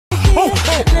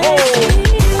Hi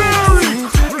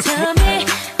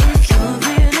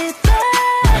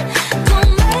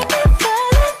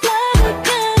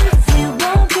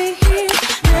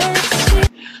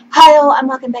all, and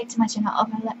welcome back to my channel of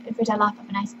Everyday Life of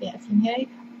an Aspie. If you're new,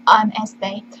 I'm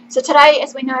Aspie. So today,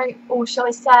 as we know, or shall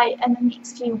we say, in the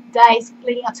next few days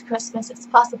leading up to Christmas, it's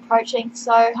fast approaching,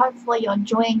 so hopefully you're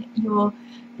enjoying your,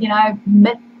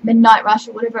 midnight rush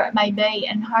or whatever it may be,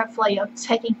 and hopefully you're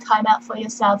taking time out for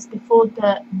yourselves before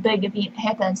the big event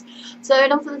happens. So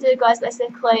enough of the guys,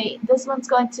 basically, this one's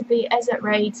going to be, as it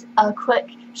reads, a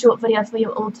quick short video for you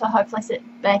all to hopefully sit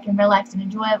back and relax and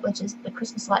enjoy it, which is the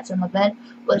Christmas lights in the bin,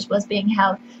 which was being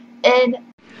held in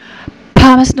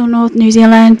Palmerston, North New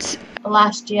Zealand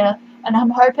last year, and I'm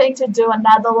hoping to do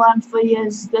another one for you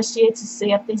this year to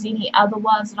see if there's any other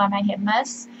ones that I may have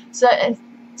missed. So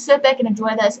sit back and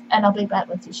enjoy this, and I'll be back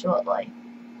with you shortly.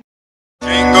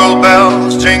 Jingle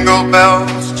bells,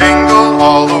 jingle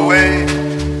all the way.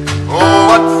 Oh,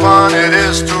 what fun it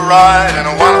is to ride in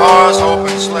a one-horse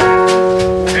open sleigh.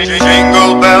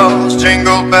 Jingle bells,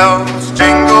 jingle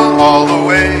all the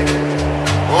way.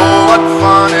 Oh, what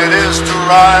fun it is to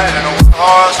ride in a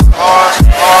one-horse.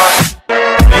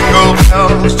 Jingle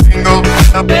bells,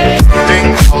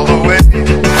 jingle all the way.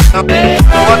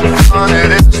 Oh, what fun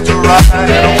it is to ride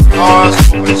in a one-horse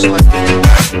open sleigh.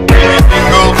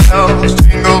 Jingle bells,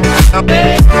 jingle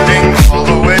all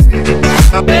the way.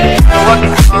 Oh, what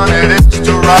fun it is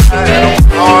to ride in a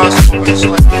one-horse open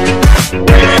sleigh.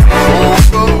 Oh,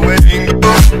 go away, jingle,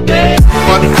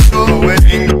 what go away,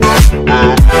 jingle,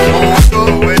 oh, go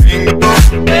away, jingle,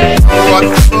 what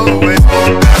go away,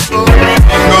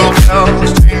 jingle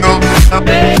bells, jingle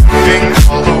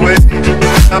all the way.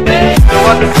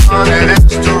 What fun it is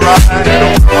to ride in a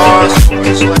one-horse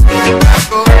open sleigh.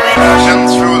 Crashing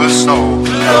through the snow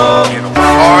in a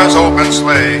one-horse open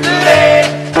sleigh.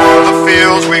 O'er the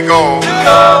fields we go,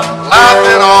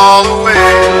 laughing all the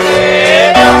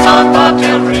way. Bells on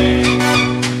bobtail ring,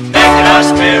 making our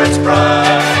spirits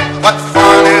bright. What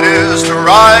fun it is to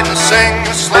ride and sing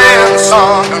a sleighing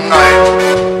song tonight.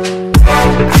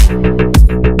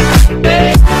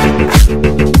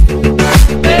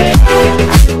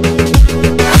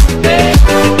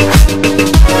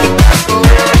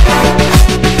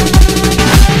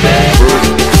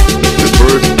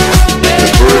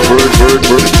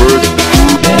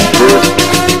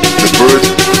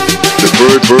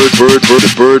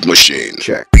 Bird machine.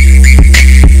 Check.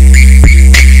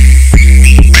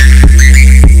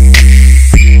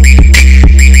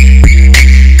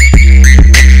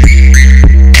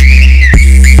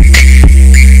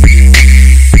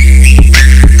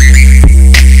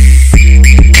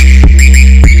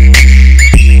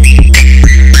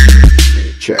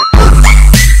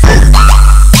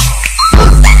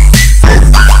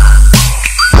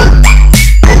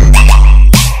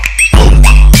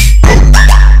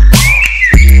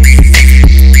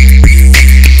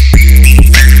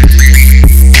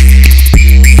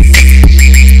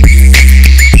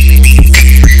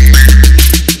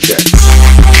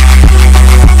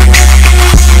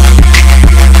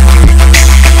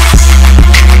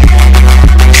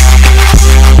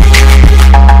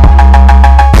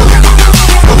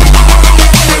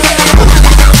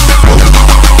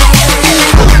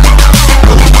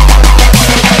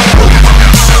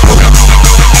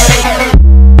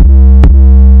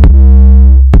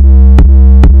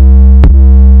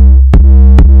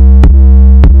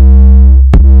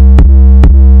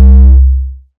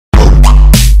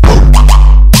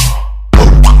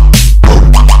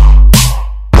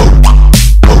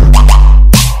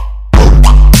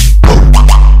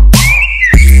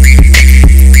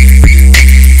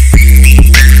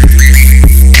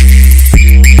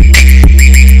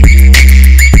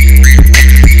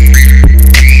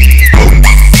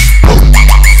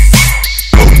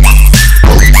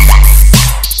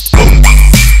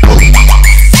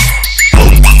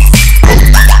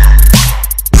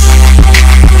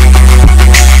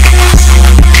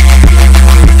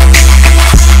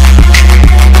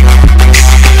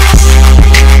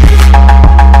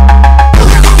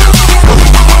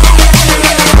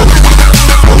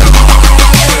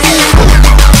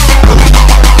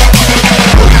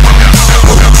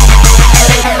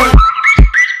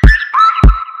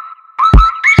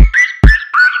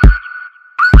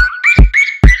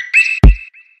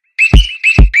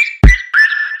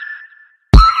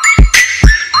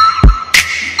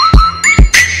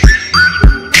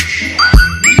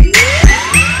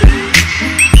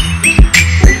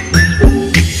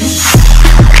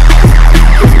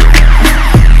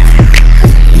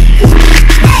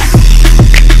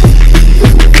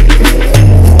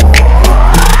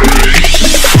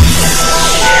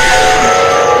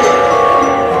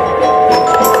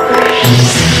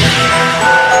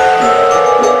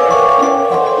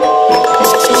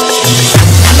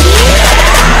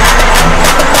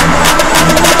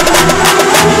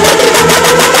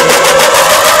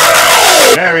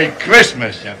 Merry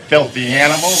Christmas, you filthy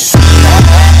animal.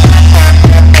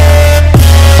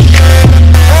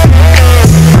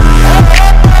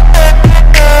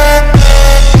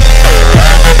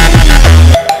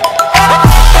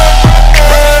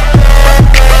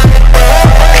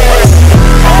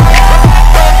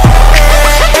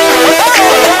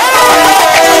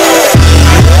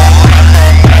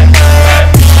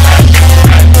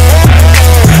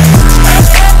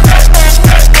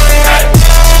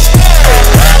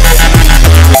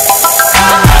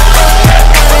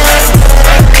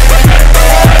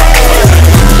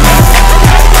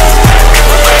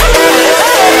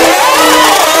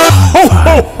 Ho,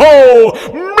 ho,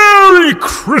 ho! Merry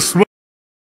Christmas!